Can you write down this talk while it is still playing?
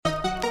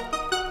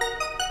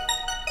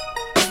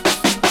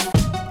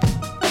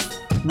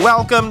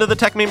Welcome to the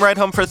Tech Meme Ride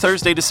Home for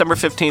Thursday, December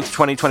 15th,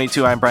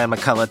 2022. I'm Brian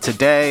McCullough.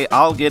 Today,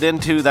 I'll get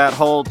into that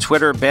whole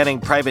Twitter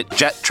banning private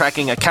jet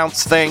tracking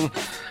accounts thing,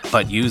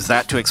 but use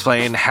that to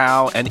explain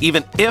how, and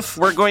even if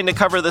we're going to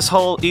cover this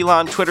whole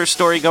Elon Twitter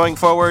story going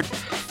forward.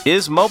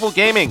 Is mobile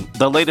gaming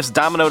the latest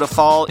domino to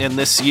fall in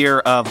this year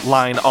of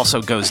line also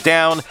goes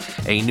down?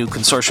 A new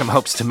consortium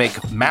hopes to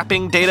make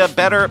mapping data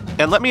better.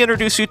 And let me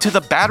introduce you to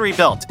the battery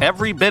belt,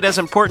 every bit as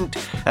important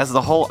as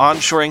the whole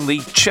onshoring the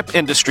chip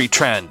industry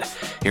trend.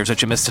 Here's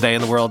what you missed today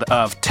in the world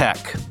of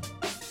tech.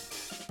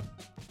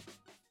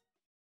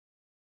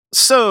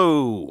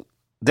 So,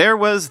 there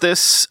was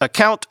this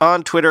account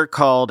on Twitter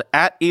called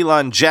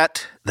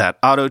 @ElonJet that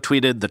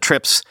auto-tweeted the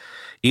trips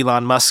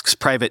Elon Musk's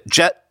private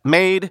jet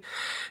made.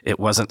 It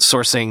wasn't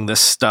sourcing this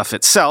stuff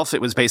itself.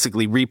 It was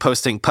basically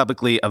reposting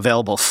publicly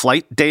available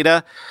flight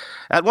data.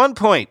 At one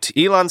point,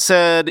 Elon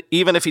said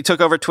even if he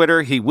took over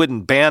Twitter, he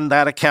wouldn't ban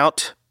that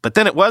account. But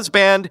then it was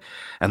banned,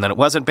 and then it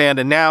wasn't banned,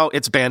 and now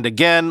it's banned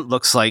again,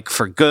 looks like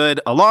for good,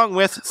 along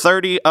with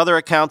 30 other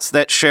accounts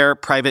that share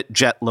private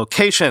jet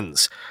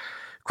locations.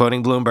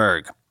 Quoting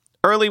Bloomberg,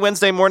 early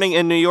Wednesday morning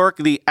in New York,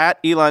 the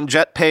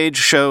 @ElonJet page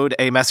showed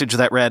a message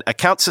that read,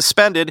 "Account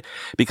suspended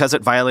because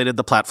it violated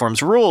the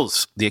platform's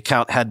rules." The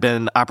account had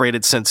been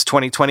operated since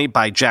 2020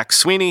 by Jack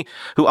Sweeney,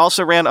 who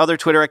also ran other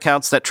Twitter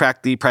accounts that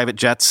tracked the private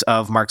jets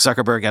of Mark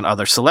Zuckerberg and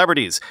other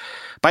celebrities.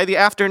 By the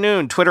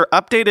afternoon, Twitter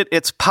updated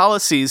its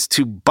policies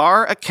to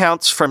bar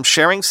accounts from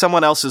sharing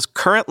someone else's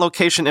current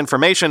location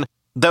information,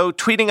 though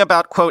tweeting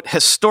about, quote,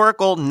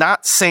 historical,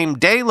 not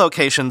same-day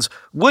locations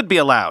would be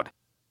allowed.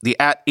 The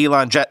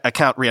 @ElonJet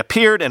account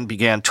reappeared and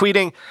began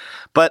tweeting,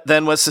 but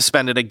then was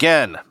suspended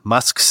again.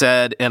 Musk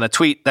said in a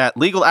tweet that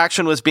legal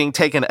action was being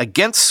taken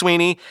against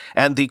Sweeney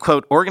and the,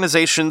 quote,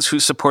 organizations who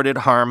supported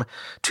harm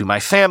to my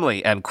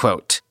family, end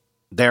quote.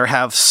 There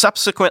have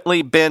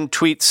subsequently been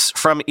tweets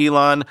from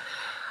Elon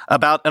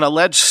about an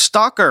alleged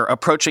stalker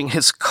approaching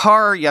his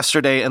car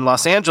yesterday in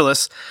Los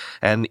Angeles,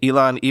 and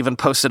Elon even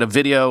posted a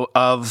video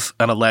of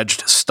an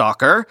alleged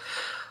stalker.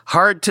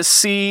 Hard to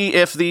see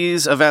if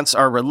these events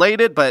are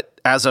related, but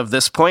as of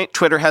this point,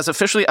 Twitter has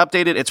officially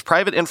updated its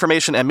private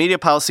information and media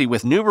policy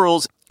with new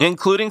rules,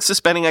 including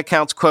suspending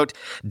accounts, quote,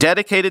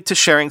 dedicated to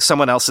sharing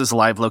someone else's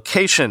live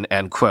location,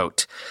 end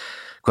quote.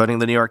 Quoting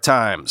the New York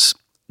Times,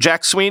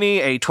 Jack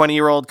Sweeney, a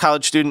 20-year-old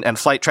college student and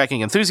flight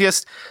tracking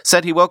enthusiast,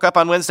 said he woke up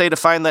on Wednesday to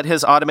find that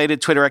his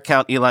automated Twitter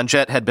account,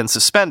 ElonJet, had been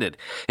suspended.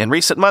 In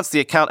recent months,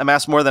 the account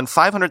amassed more than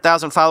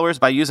 500,000 followers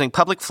by using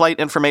public flight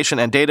information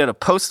and data to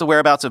post the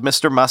whereabouts of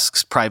Mr.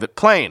 Musk's private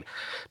plane.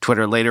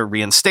 Twitter later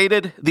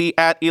reinstated the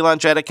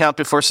 @ElonJet account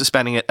before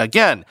suspending it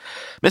again.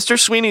 Mr.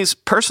 Sweeney's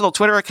personal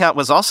Twitter account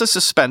was also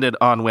suspended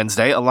on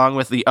Wednesday, along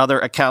with the other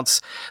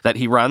accounts that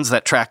he runs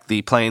that track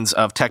the planes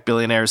of tech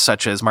billionaires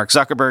such as Mark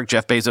Zuckerberg,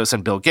 Jeff Bezos,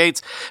 and Bill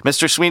Gates.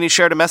 Mr. Sweeney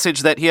shared a message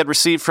that he had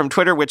received from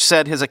Twitter which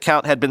said his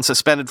account had been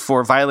suspended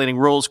for violating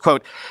rules,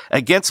 quote,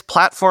 against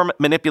platform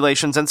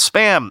manipulations and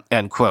spam,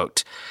 end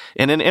quote.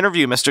 In an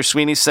interview, Mr.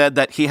 Sweeney said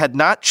that he had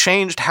not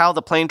changed how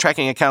the plane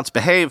tracking accounts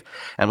behave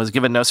and was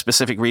given no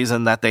specific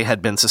reason that they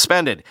had been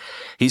suspended.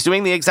 He's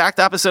doing the exact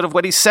opposite of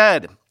what he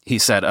said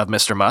of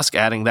Mr. Musk,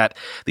 adding that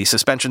the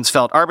suspensions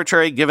felt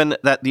arbitrary given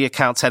that the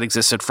accounts had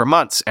existed for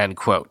months, end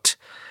quote.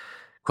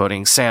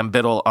 Quoting Sam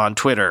Biddle on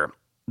Twitter,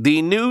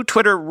 the new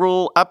Twitter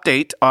rule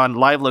update on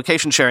live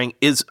location sharing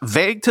is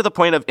vague to the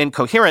point of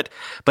incoherent,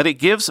 but it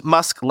gives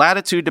Musk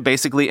latitude to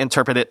basically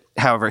interpret it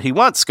however he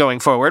wants going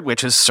forward,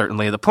 which is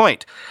certainly the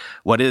point.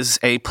 What is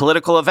a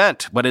political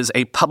event? What is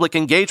a public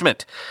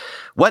engagement?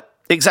 What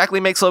exactly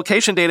makes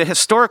location data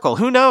historical?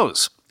 Who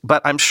knows?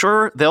 But I'm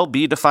sure they'll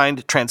be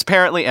defined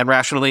transparently and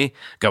rationally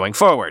going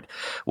forward.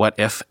 What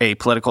if a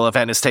political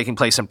event is taking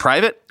place in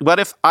private? What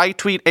if I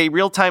tweet a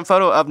real-time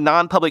photo of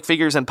non-public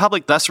figures in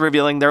public, thus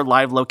revealing their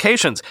live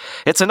locations?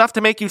 It's enough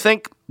to make you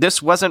think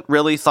this wasn't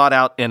really thought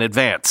out in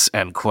advance,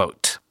 end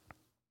quote.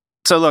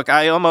 So look,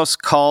 I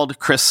almost called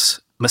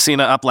Chris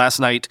Messina up last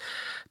night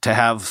to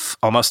have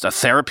almost a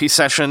therapy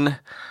session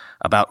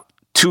about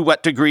to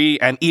what degree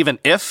and even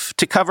if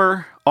to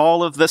cover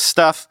all of this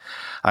stuff.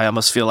 I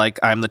almost feel like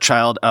I'm the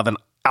child of an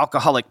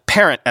alcoholic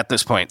parent at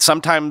this point.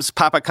 Sometimes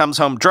Papa comes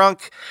home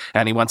drunk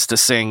and he wants to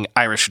sing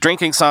Irish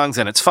drinking songs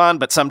and it's fun,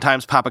 but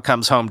sometimes Papa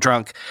comes home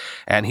drunk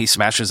and he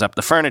smashes up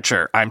the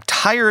furniture. I'm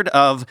tired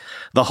of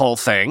the whole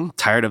thing,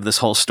 tired of this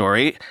whole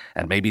story,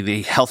 and maybe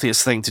the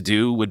healthiest thing to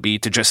do would be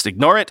to just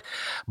ignore it.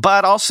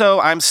 But also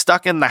I'm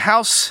stuck in the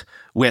house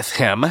with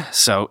him,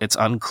 so it's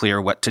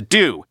unclear what to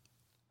do.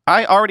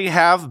 I already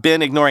have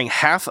been ignoring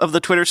half of the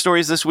Twitter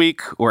stories this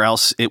week, or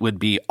else it would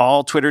be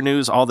all Twitter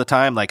news all the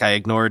time. Like I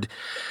ignored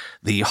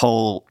the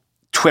whole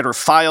Twitter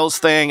Files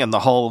thing and the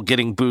whole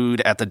getting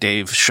booed at the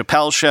Dave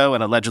Chappelle show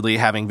and allegedly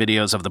having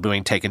videos of the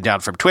booing taken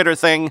down from Twitter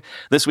thing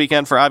this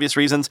weekend for obvious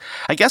reasons.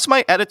 I guess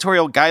my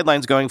editorial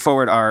guidelines going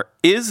forward are,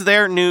 is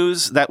there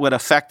news that would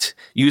affect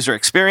user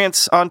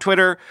experience on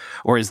Twitter,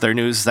 or is there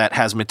news that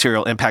has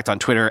material impact on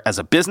Twitter as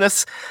a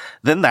business?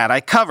 Then that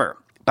I cover.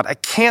 But I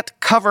can't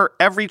cover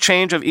every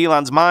change of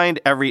Elon's mind,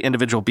 every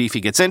individual beef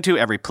he gets into,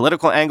 every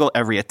political angle,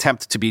 every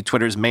attempt to be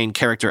Twitter's main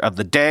character of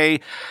the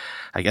day.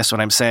 I guess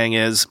what I'm saying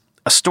is,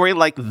 a story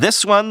like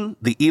this one,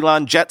 the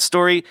Elon Jet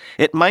story,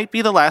 it might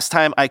be the last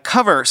time I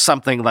cover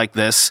something like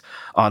this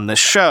on this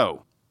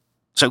show.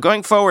 So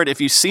going forward, if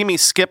you see me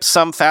skip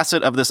some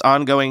facet of this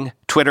ongoing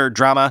Twitter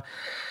drama,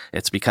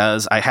 it's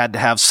because I had to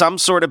have some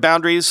sort of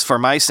boundaries for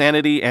my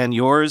sanity and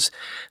yours.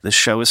 This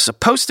show is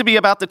supposed to be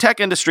about the tech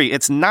industry.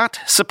 It's not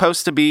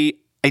supposed to be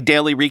a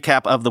daily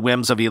recap of the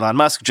whims of Elon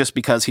Musk just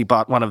because he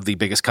bought one of the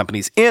biggest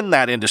companies in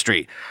that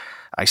industry.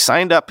 I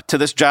signed up to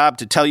this job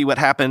to tell you what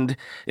happened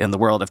in the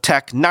world of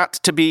tech, not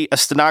to be a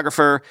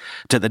stenographer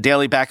to the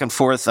daily back and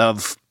forth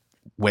of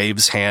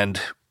waves,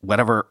 hand,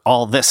 whatever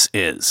all this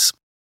is.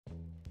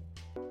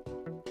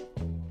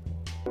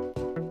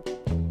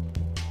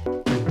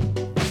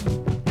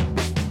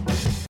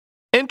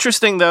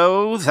 Interesting,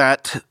 though,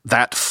 that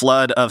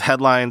flood of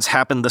headlines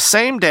happened the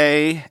same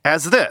day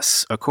as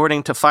this.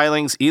 According to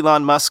filings,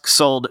 Elon Musk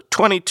sold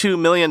 22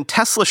 million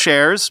Tesla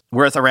shares,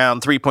 worth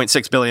around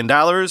 $3.6 billion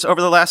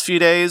over the last few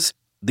days.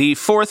 The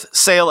fourth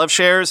sale of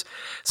shares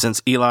since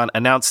Elon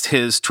announced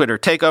his Twitter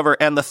takeover,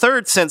 and the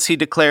third since he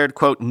declared,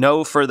 quote,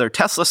 no further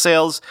Tesla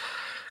sales,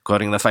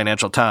 quoting the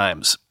Financial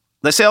Times.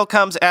 The sale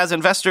comes as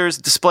investors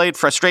displayed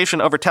frustration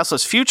over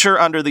Tesla's future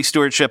under the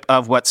stewardship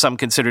of what some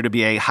consider to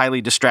be a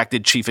highly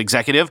distracted chief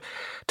executive.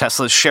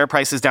 Tesla's share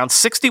price is down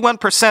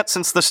 61%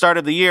 since the start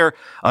of the year,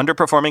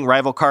 underperforming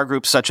rival car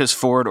groups such as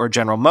Ford or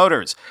General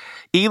Motors.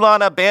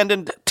 Elon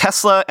abandoned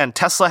Tesla, and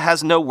Tesla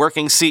has no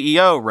working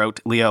CEO, wrote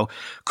Leo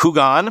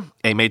Kugan,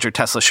 a major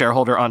Tesla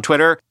shareholder, on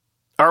Twitter.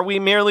 Are we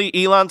merely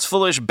Elon's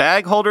foolish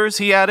bag holders,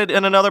 he added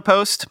in another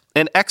post?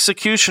 An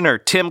executioner,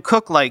 Tim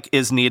Cook-like,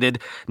 is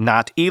needed,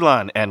 not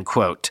Elon, end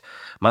quote.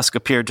 Musk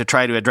appeared to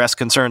try to address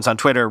concerns on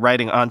Twitter,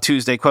 writing on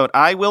Tuesday, quote,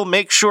 I will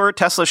make sure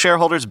Tesla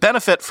shareholders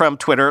benefit from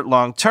Twitter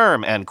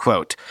long-term, end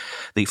quote.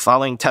 The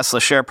falling Tesla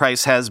share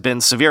price has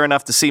been severe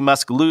enough to see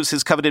Musk lose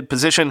his coveted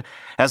position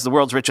as the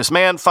world's richest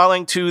man,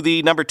 falling to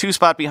the number 2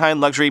 spot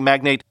behind luxury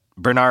magnate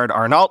Bernard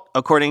Arnault,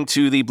 according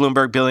to the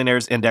Bloomberg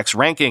Billionaires Index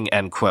ranking,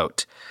 end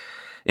quote.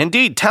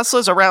 Indeed,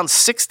 Tesla's around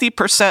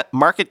 60%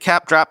 market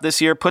cap drop this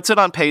year puts it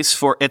on pace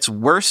for its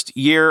worst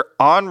year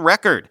on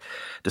record,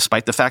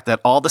 despite the fact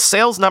that all the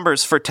sales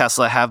numbers for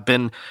Tesla have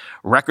been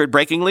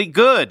record-breakingly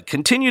good,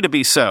 continue to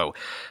be so.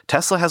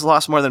 Tesla has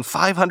lost more than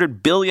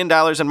 $500 billion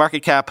in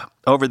market cap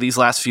over these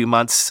last few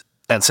months,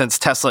 and since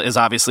Tesla is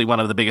obviously one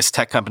of the biggest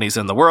tech companies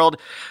in the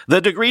world, the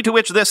degree to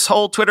which this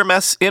whole Twitter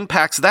mess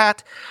impacts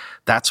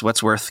that's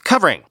what's worth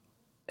covering.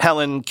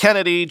 Helen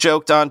Kennedy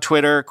joked on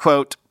Twitter,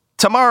 quote,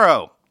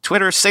 tomorrow,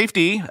 Twitter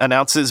Safety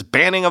announces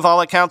banning of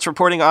all accounts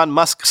reporting on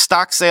Musk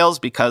stock sales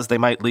because they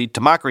might lead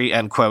to mockery,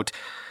 end quote.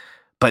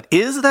 But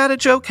is that a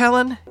joke,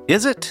 Helen?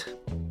 Is it?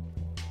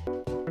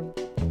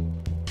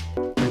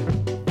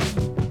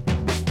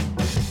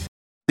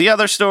 The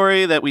other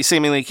story that we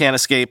seemingly can't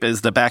escape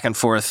is the back and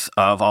forth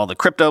of all the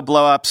crypto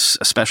blowups,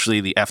 especially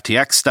the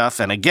FTX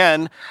stuff. And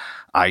again,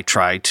 I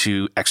try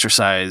to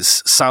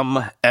exercise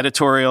some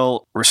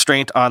editorial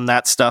restraint on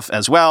that stuff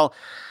as well.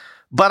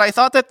 But I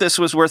thought that this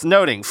was worth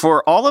noting.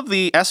 For all of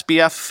the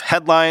SBF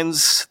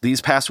headlines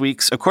these past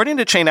weeks, according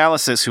to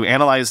Chainalysis, who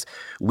analyzed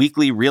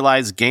weekly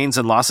realized gains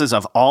and losses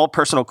of all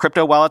personal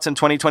crypto wallets in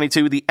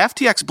 2022, the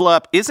FTX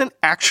blowup isn't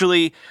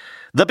actually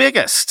the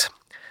biggest.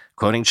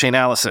 Quoting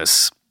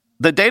Chainalysis,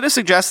 the data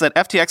suggests that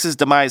FTX's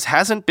demise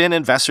hasn't been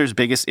investors'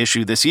 biggest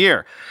issue this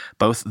year.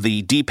 Both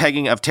the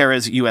depegging of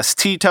Terra's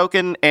UST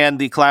token and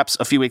the collapse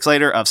a few weeks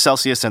later of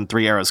Celsius and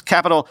Three Arrows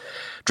Capital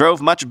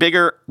drove much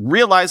bigger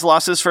realized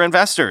losses for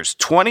investors,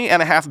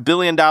 $20.5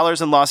 billion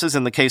in losses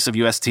in the case of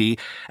UST,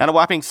 and a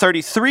whopping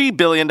 $33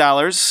 billion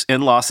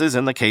in losses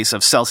in the case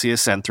of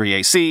Celsius and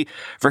 3AC,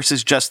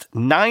 versus just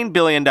 $9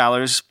 billion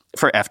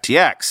for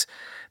FTX.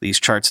 These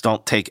charts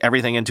don't take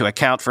everything into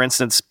account. For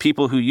instance,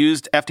 people who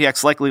used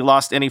FTX likely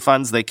lost any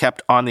funds they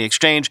kept on the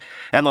exchange,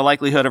 and the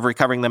likelihood of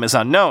recovering them is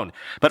unknown.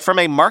 But from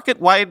a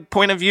market-wide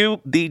point of view,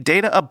 the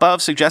data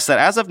above suggests that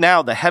as of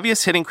now, the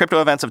heaviest hitting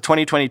crypto events of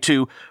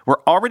 2022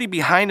 were already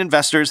behind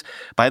investors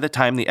by the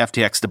time the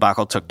FTX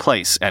debacle took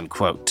place, end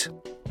quote.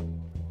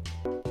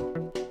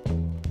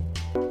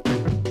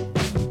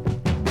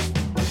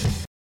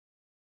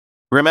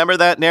 Remember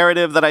that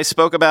narrative that I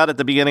spoke about at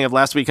the beginning of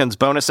last weekend's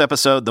bonus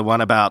episode, the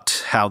one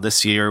about how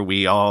this year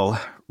we all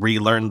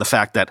relearned the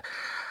fact that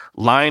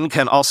line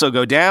can also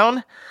go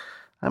down?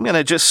 I'm going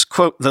to just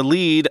quote the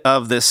lead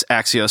of this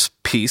Axios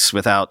piece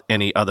without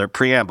any other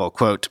preamble.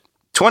 Quote,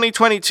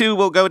 2022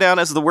 will go down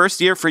as the worst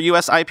year for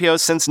U.S. IPOs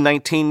since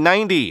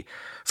 1990.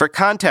 For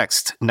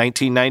context,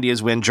 1990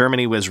 is when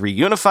Germany was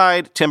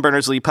reunified, Tim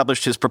Berners-Lee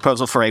published his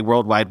proposal for a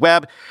World Wide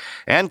Web,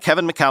 and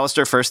Kevin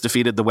McAllister first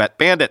defeated the Wet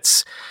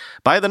Bandits.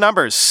 By the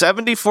numbers,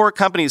 74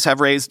 companies have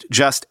raised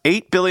just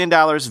 $8 billion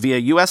via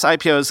U.S.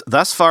 IPOs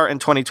thus far in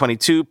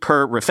 2022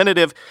 per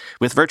Refinitiv,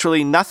 with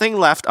virtually nothing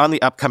left on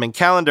the upcoming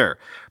calendar.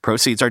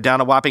 Proceeds are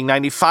down a whopping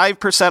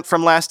 95%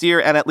 from last year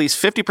and at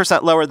least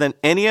 50% lower than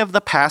any of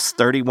the past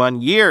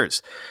 31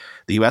 years.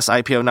 The U.S.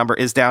 IPO number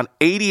is down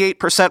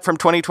 88% from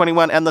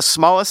 2021 and the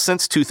smallest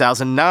since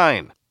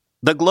 2009.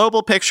 The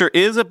global picture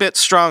is a bit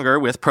stronger,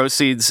 with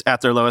proceeds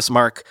at their lowest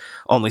mark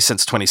only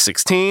since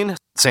 2016.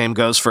 Same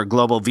goes for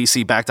global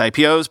VC-backed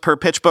IPOs per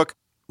PitchBook,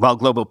 while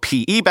global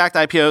PE-backed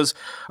IPOs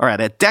are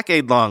at a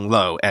decade-long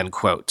low, end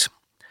quote.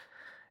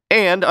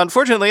 And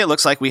unfortunately, it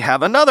looks like we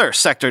have another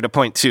sector to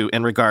point to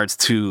in regards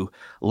to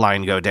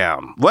line go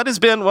down. What has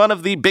been one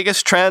of the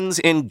biggest trends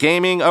in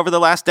gaming over the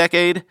last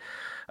decade?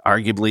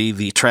 Arguably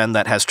the trend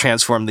that has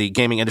transformed the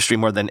gaming industry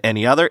more than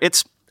any other.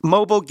 It's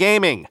mobile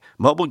gaming.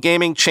 Mobile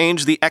gaming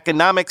changed the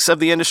economics of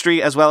the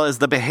industry as well as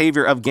the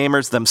behavior of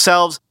gamers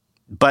themselves.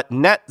 But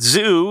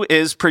NetZoo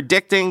is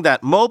predicting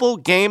that mobile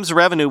games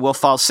revenue will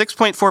fall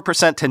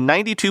 6.4% to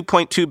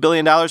 $92.2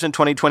 billion in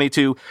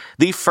 2022,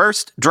 the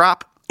first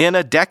drop in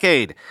a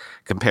decade,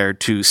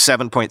 compared to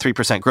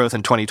 7.3% growth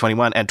in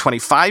 2021 and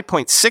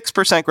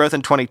 25.6% growth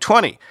in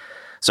 2020.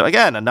 So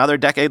again, another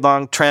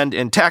decade-long trend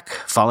in tech,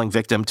 falling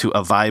victim to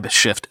a vibe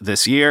shift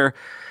this year.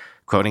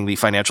 Quoting the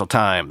Financial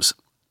Times,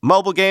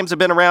 mobile games have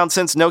been around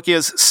since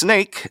Nokia's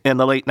Snake in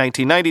the late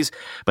 1990s,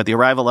 but the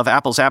arrival of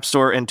Apple's App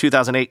Store in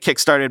 2008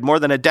 kickstarted more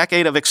than a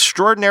decade of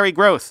extraordinary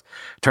growth,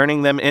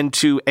 turning them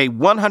into a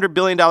 $100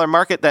 billion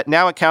market that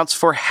now accounts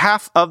for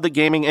half of the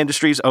gaming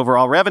industry's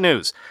overall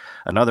revenues.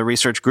 Another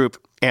research group,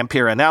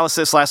 Ampere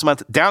Analysis, last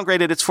month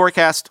downgraded its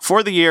forecast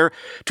for the year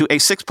to a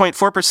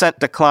 6.4%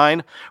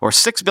 decline, or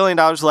 $6 billion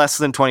less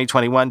than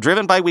 2021,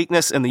 driven by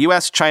weakness in the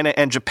US, China,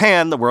 and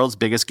Japan, the world's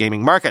biggest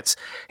gaming markets.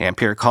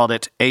 Ampere called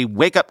it a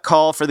wake-up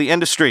call for the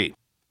industry.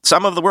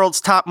 Some of the world's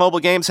top mobile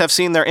games have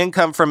seen their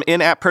income from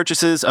in-app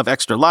purchases of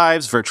extra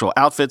lives, virtual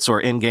outfits, or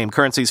in-game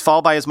currencies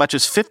fall by as much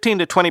as 15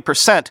 to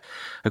 20%,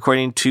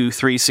 according to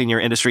 3 senior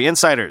industry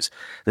insiders.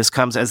 This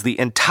comes as the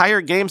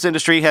entire games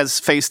industry has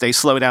faced a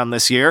slowdown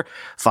this year,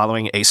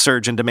 following a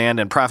surge in demand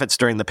and profits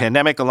during the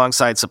pandemic,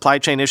 alongside supply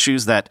chain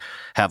issues that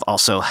have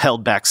also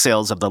held back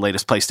sales of the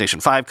latest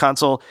PlayStation 5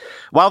 console.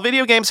 While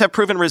video games have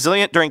proven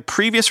resilient during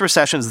previous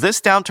recessions, this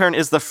downturn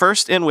is the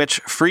first in which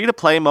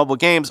free-to-play mobile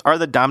games are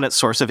the dominant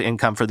source of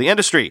income for the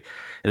industry.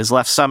 It has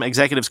left some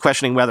executives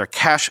questioning whether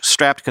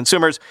cash-strapped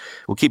consumers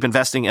will keep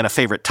investing in a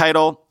favorite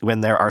title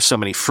when there are so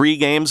many free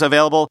games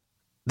available.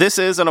 This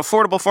is an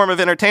affordable form of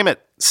entertainment,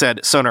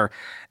 said Soner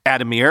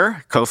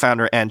Ademir,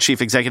 co-founder and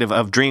chief executive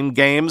of Dream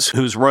Games,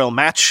 whose Royal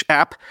Match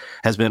app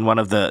has been one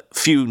of the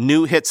few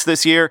new hits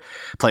this year.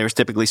 Players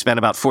typically spend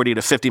about 40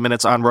 to 50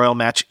 minutes on Royal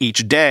Match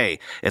each day.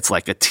 It's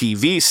like a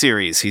TV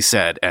series, he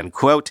said, end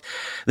quote.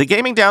 The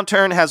gaming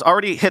downturn has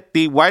already hit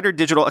the wider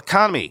digital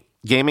economy.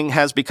 Gaming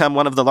has become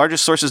one of the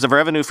largest sources of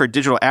revenue for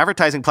digital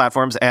advertising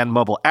platforms and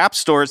mobile app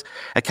stores,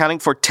 accounting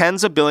for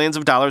tens of billions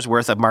of dollars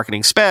worth of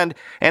marketing spend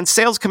and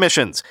sales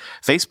commissions.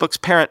 Facebook's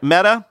parent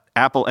Meta,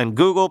 Apple, and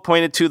Google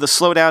pointed to the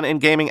slowdown in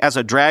gaming as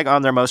a drag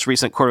on their most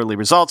recent quarterly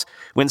results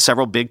when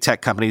several big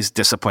tech companies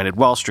disappointed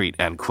Wall Street,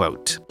 end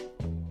quote.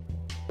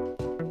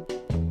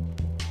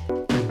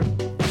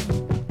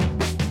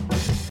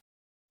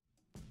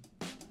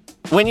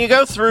 When you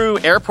go through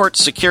airport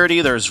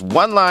security, there's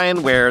one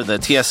line where the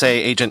TSA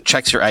agent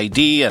checks your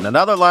ID and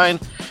another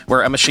line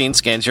where a machine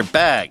scans your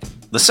bag.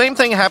 The same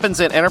thing happens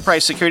in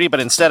enterprise security,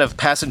 but instead of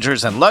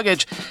passengers and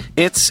luggage,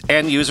 it's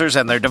end users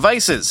and their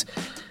devices.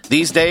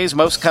 These days,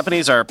 most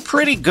companies are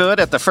pretty good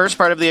at the first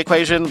part of the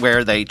equation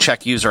where they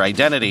check user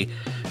identity,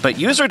 but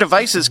user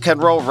devices can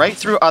roll right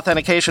through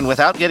authentication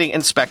without getting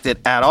inspected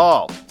at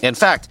all. In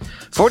fact,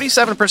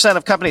 47%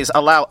 of companies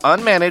allow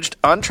unmanaged,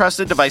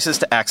 untrusted devices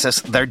to access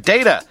their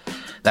data.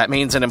 That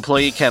means an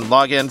employee can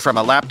log in from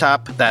a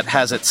laptop that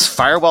has its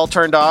firewall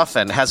turned off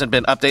and hasn't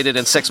been updated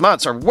in 6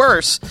 months. Or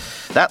worse,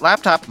 that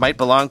laptop might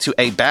belong to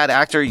a bad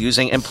actor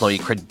using employee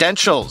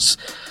credentials.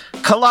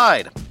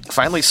 Kolide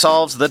finally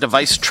solves the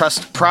device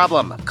trust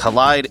problem.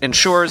 Kolide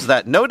ensures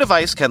that no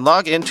device can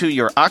log into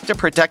your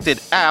Okta-protected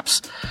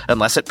apps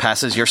unless it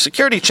passes your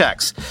security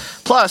checks.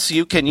 Plus,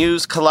 you can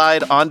use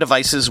Kolide on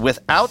devices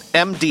without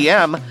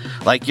MDM,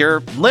 like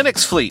your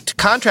Linux fleet,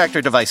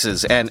 contractor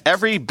devices, and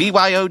every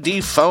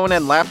BYOD phone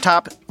and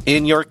laptop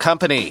in your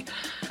company.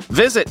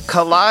 Visit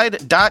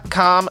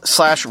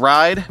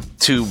kolide.com/ride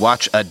to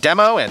watch a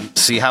demo and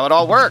see how it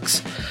all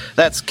works.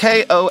 That's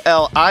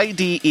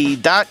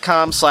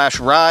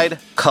KOLIDE.com/ride,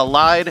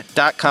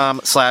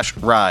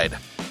 kolide.com/ride.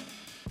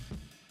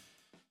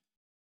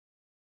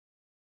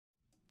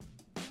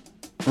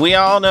 We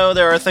all know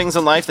there are things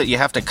in life that you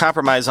have to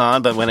compromise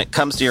on, but when it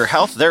comes to your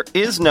health, there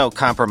is no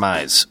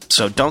compromise.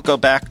 So don't go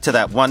back to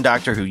that one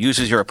doctor who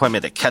uses your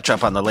appointment to catch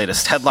up on the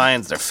latest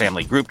headlines, their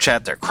family group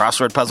chat, their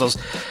crossword puzzles,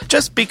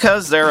 just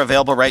because they're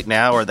available right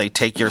now or they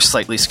take your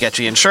slightly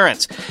sketchy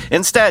insurance.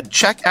 Instead,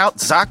 check out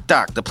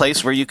ZocDoc, the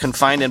place where you can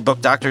find and book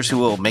doctors who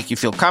will make you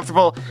feel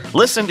comfortable,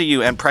 listen to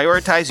you, and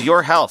prioritize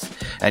your health.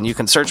 And you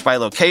can search by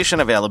location,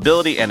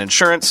 availability, and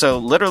insurance, so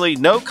literally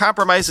no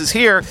compromises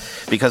here,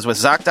 because with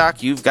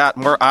ZocDoc, you've got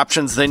more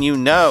options than you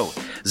know.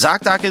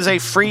 ZocDoc is a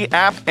free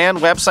app and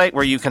website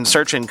where you can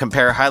search and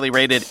compare highly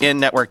rated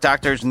in-network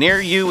doctors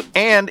near you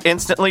and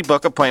instantly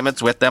book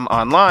appointments with them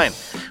online.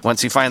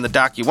 Once you find the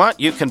doc you want,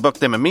 you can book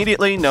them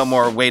immediately, no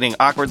more waiting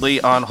awkwardly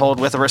on hold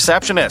with a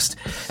receptionist.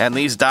 And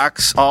these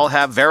docs all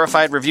have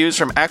verified reviews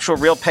from actual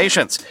real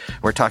patients.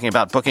 We're talking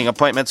about booking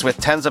appointments with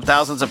tens of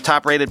thousands of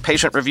top-rated,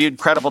 patient-reviewed,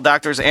 credible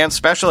doctors and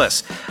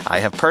specialists. I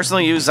have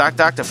personally used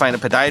ZocDoc to find a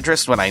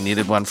podiatrist when I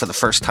needed one for the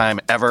first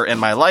time ever in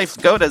my life.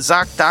 Go to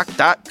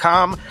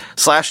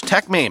ZocDoc.com/techmeme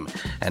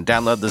and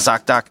download the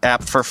ZocDoc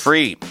app for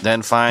free.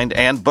 Then find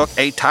and book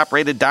a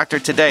top-rated doctor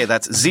today.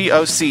 That's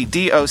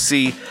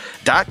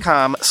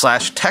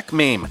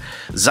ZocDoc.com/techmeme.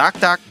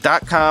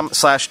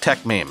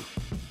 ZocDoc.com/techmeme.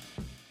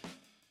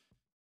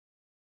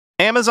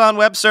 Amazon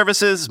Web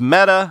Services,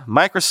 Meta,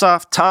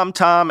 Microsoft,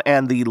 TomTom,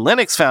 and the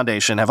Linux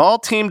Foundation have all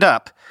teamed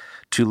up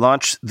to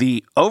launch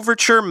the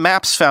Overture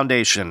Maps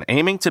Foundation,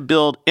 aiming to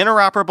build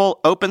interoperable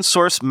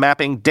open-source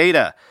mapping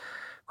data.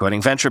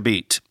 Quoting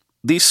VentureBeat,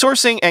 the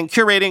sourcing and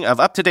curating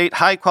of up-to-date,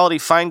 high-quality,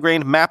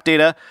 fine-grained map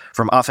data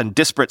from often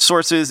disparate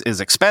sources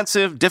is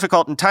expensive,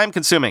 difficult, and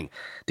time-consuming.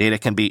 Data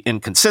can be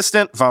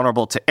inconsistent,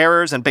 vulnerable to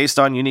errors, and based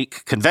on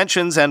unique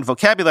conventions and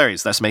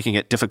vocabularies, thus making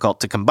it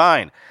difficult to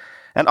combine.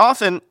 And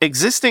often,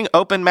 existing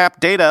open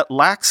map data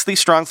lacks the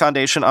strong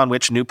foundation on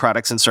which new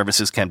products and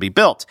services can be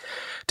built.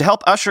 To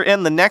help usher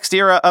in the next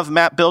era of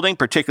map building,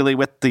 particularly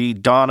with the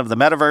dawn of the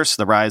metaverse,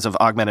 the rise of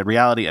augmented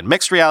reality and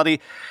mixed reality,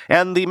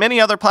 and the many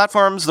other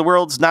platforms the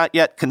world's not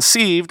yet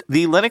conceived,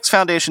 the Linux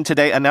Foundation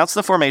today announced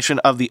the formation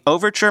of the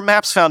Overture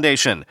Maps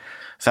Foundation.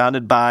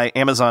 Founded by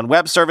Amazon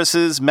Web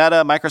Services,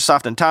 Meta,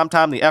 Microsoft, and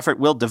TomTom, the effort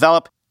will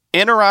develop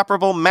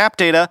interoperable map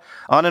data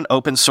on an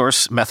open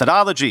source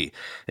methodology.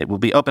 It will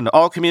be open to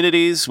all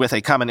communities with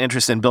a common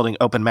interest in building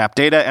open map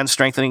data and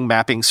strengthening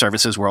mapping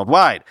services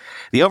worldwide.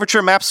 The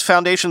Overture Maps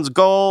Foundation's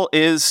goal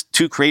is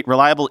to create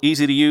reliable,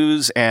 easy to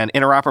use, and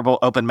interoperable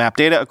open map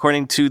data.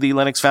 According to the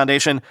Linux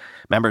Foundation,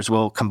 members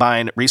will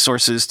combine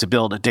resources to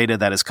build data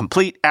that is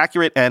complete,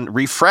 accurate, and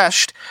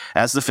refreshed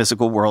as the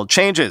physical world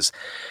changes.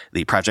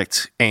 The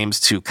project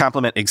aims to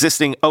complement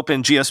existing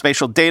open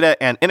geospatial data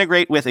and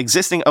integrate with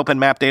existing open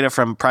map data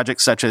from projects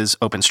such as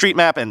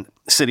OpenStreetMap and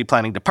city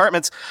planning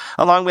departments,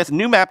 along with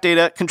new map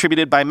data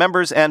contributed by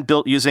members and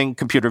built using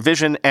computer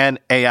vision and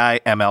AI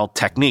ML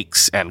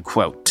techniques, end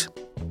quote.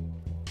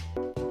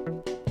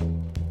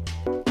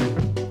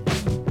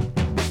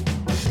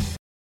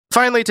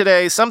 Finally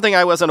today, something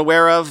I wasn't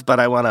aware of, but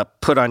I want to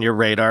put on your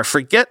radar.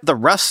 Forget the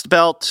Rust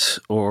Belt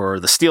or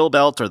the Steel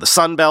Belt or the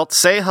Sun Belt.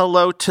 Say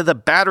hello to the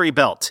Battery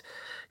Belt.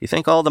 You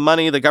think all the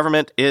money the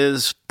government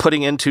is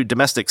putting into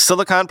domestic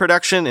silicon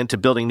production, into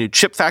building new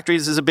chip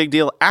factories is a big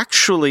deal.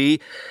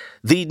 Actually,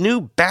 the new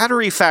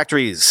battery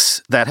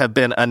factories that have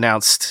been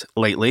announced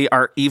lately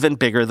are even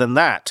bigger than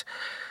that.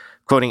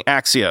 Quoting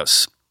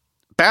Axios,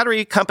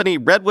 battery company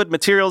Redwood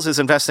Materials is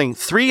investing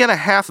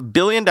 $3.5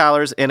 billion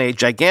in a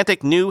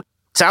gigantic new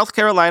South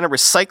Carolina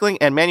recycling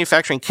and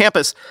manufacturing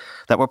campus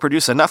that will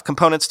produce enough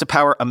components to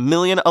power 1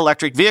 million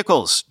electric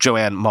vehicles,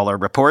 Joanne Muller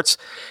reports.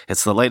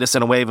 It's the latest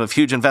in a wave of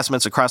huge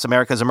investments across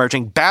America's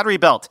emerging battery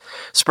belt,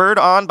 spurred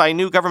on by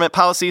new government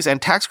policies and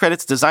tax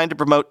credits designed to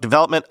promote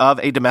development of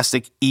a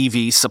domestic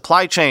EV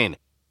supply chain.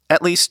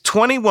 At least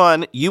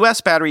 21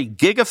 U.S. battery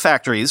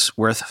gigafactories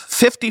worth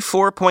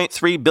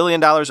 $54.3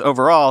 billion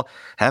overall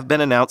have been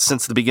announced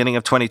since the beginning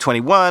of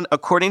 2021,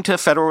 according to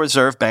Federal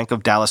Reserve Bank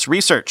of Dallas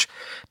research.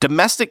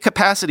 Domestic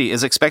capacity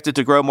is expected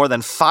to grow more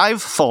than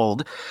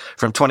five-fold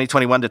from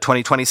 2021 to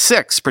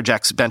 2026,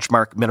 projects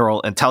Benchmark Mineral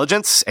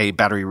Intelligence, a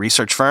battery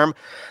research firm.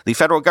 The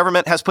federal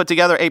government has put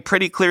together a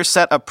pretty clear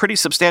set of pretty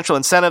substantial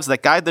incentives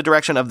that guide the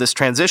direction of this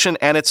transition,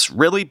 and it's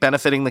really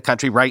benefiting the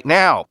country right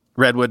now.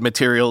 Redwood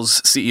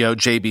Materials CEO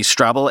J.B.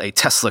 Straubel, a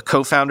Tesla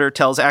co-founder,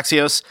 tells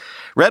Axios,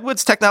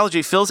 Redwood's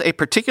technology fills a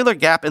particular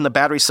gap in the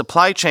battery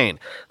supply chain.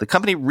 The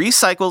company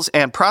recycles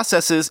and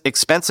processes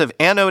expensive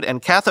anode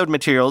and cathode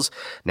materials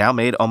now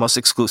made almost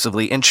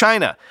exclusively in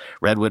China.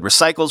 Redwood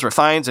recycles,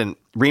 refines, and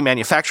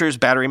remanufactures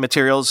battery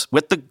materials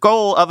with the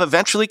goal of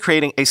eventually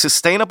creating a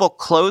sustainable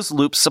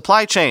closed-loop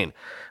supply chain.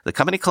 The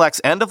company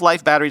collects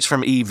end-of-life batteries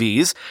from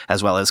EVs,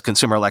 as well as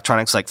consumer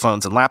electronics like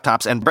phones and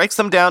laptops, and breaks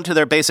them down to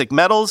their basic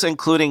metals,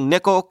 including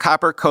nickel,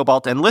 copper,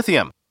 cobalt, and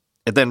lithium.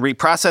 It then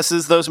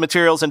reprocesses those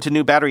materials into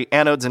new battery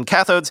anodes and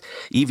cathodes,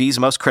 EVs'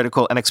 most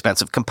critical and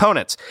expensive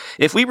components.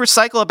 If we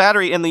recycle a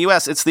battery in the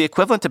U.S., it's the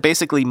equivalent to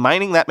basically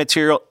mining that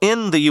material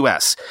in the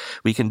U.S.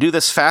 We can do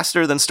this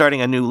faster than starting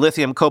a new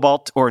lithium,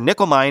 cobalt, or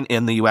nickel mine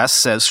in the U.S.,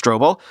 says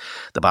Strobel.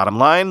 The bottom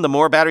line, the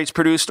more batteries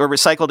produced or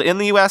recycled in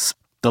the U.S.,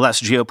 the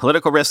less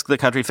geopolitical risk the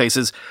country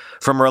faces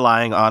from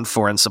relying on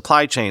foreign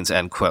supply chains,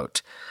 end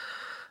quote.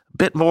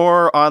 Bit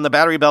more on the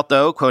battery belt,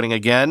 though, quoting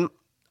again,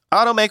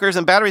 automakers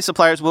and battery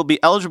suppliers will be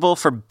eligible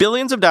for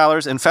billions of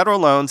dollars in federal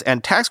loans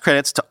and tax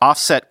credits to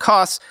offset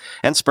costs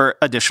and spur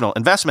additional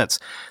investments.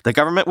 The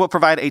government will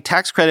provide a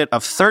tax credit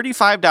of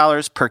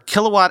 $35 per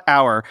kilowatt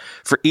hour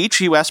for each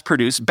U.S.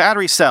 produced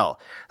battery cell.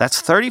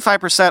 That's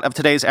 35% of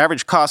today's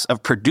average cost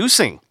of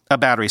producing a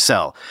battery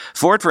cell.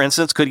 Ford, for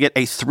instance, could get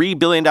a $3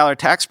 billion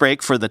tax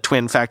break for the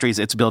twin factories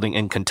it's building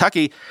in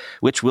Kentucky,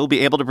 which will be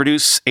able to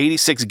produce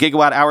 86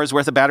 gigawatt hours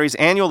worth of batteries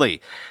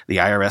annually. The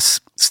IRS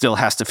still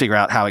has to figure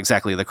out how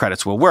exactly the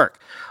credits will work.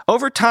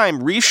 Over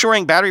time,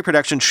 reshoring battery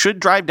production should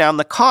drive down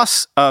the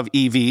costs of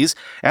EVs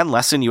and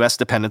lessen U.S.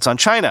 dependence on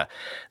China.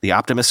 The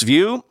optimist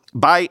view: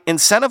 by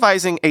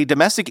incentivizing a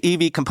domestic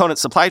EV component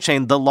supply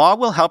chain, the law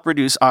will help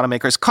reduce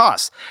automakers'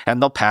 costs,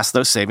 and they'll pass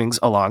those savings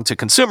along to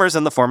consumers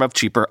in the form of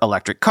cheaper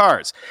electric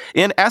cars.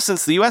 In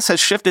essence, the U.S. has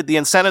shifted the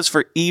incentives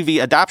for EV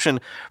adoption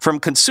from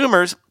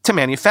consumers to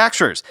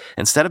manufacturers.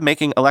 Instead of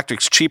making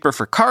electrics cheaper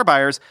for car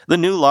buyers, the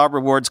new law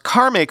rewards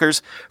car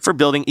makers for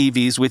building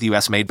EVs with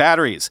U.S.-made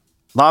batteries.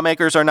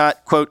 Lawmakers are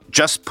not, quote,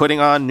 just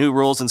putting on new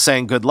rules and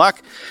saying good luck.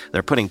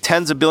 They're putting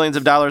tens of billions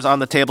of dollars on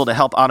the table to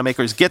help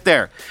automakers get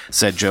there,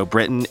 said Joe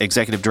Britton,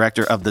 executive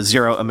director of the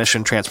Zero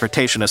Emission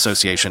Transportation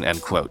Association,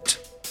 end quote.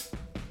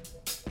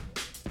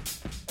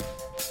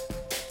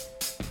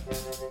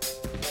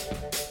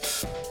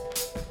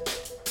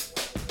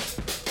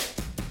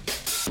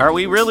 Are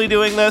we really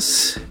doing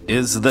this?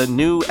 Is the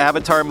new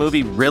Avatar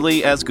movie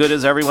really as good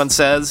as everyone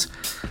says?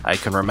 I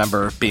can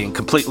remember being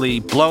completely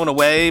blown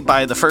away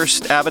by the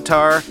first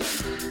Avatar,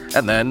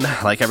 and then,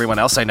 like everyone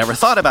else, I never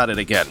thought about it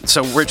again.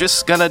 So we're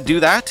just gonna do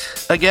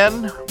that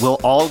again? We'll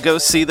all go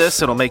see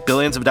this, it'll make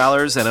billions of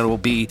dollars, and it will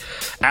be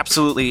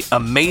absolutely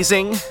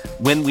amazing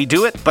when we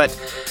do it, but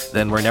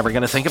then we're never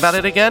gonna think about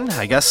it again?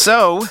 I guess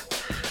so.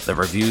 The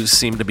reviews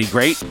seem to be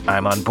great.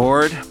 I'm on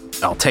board.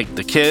 I'll take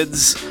the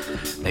kids.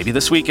 Maybe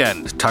this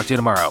weekend. Talk to you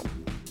tomorrow.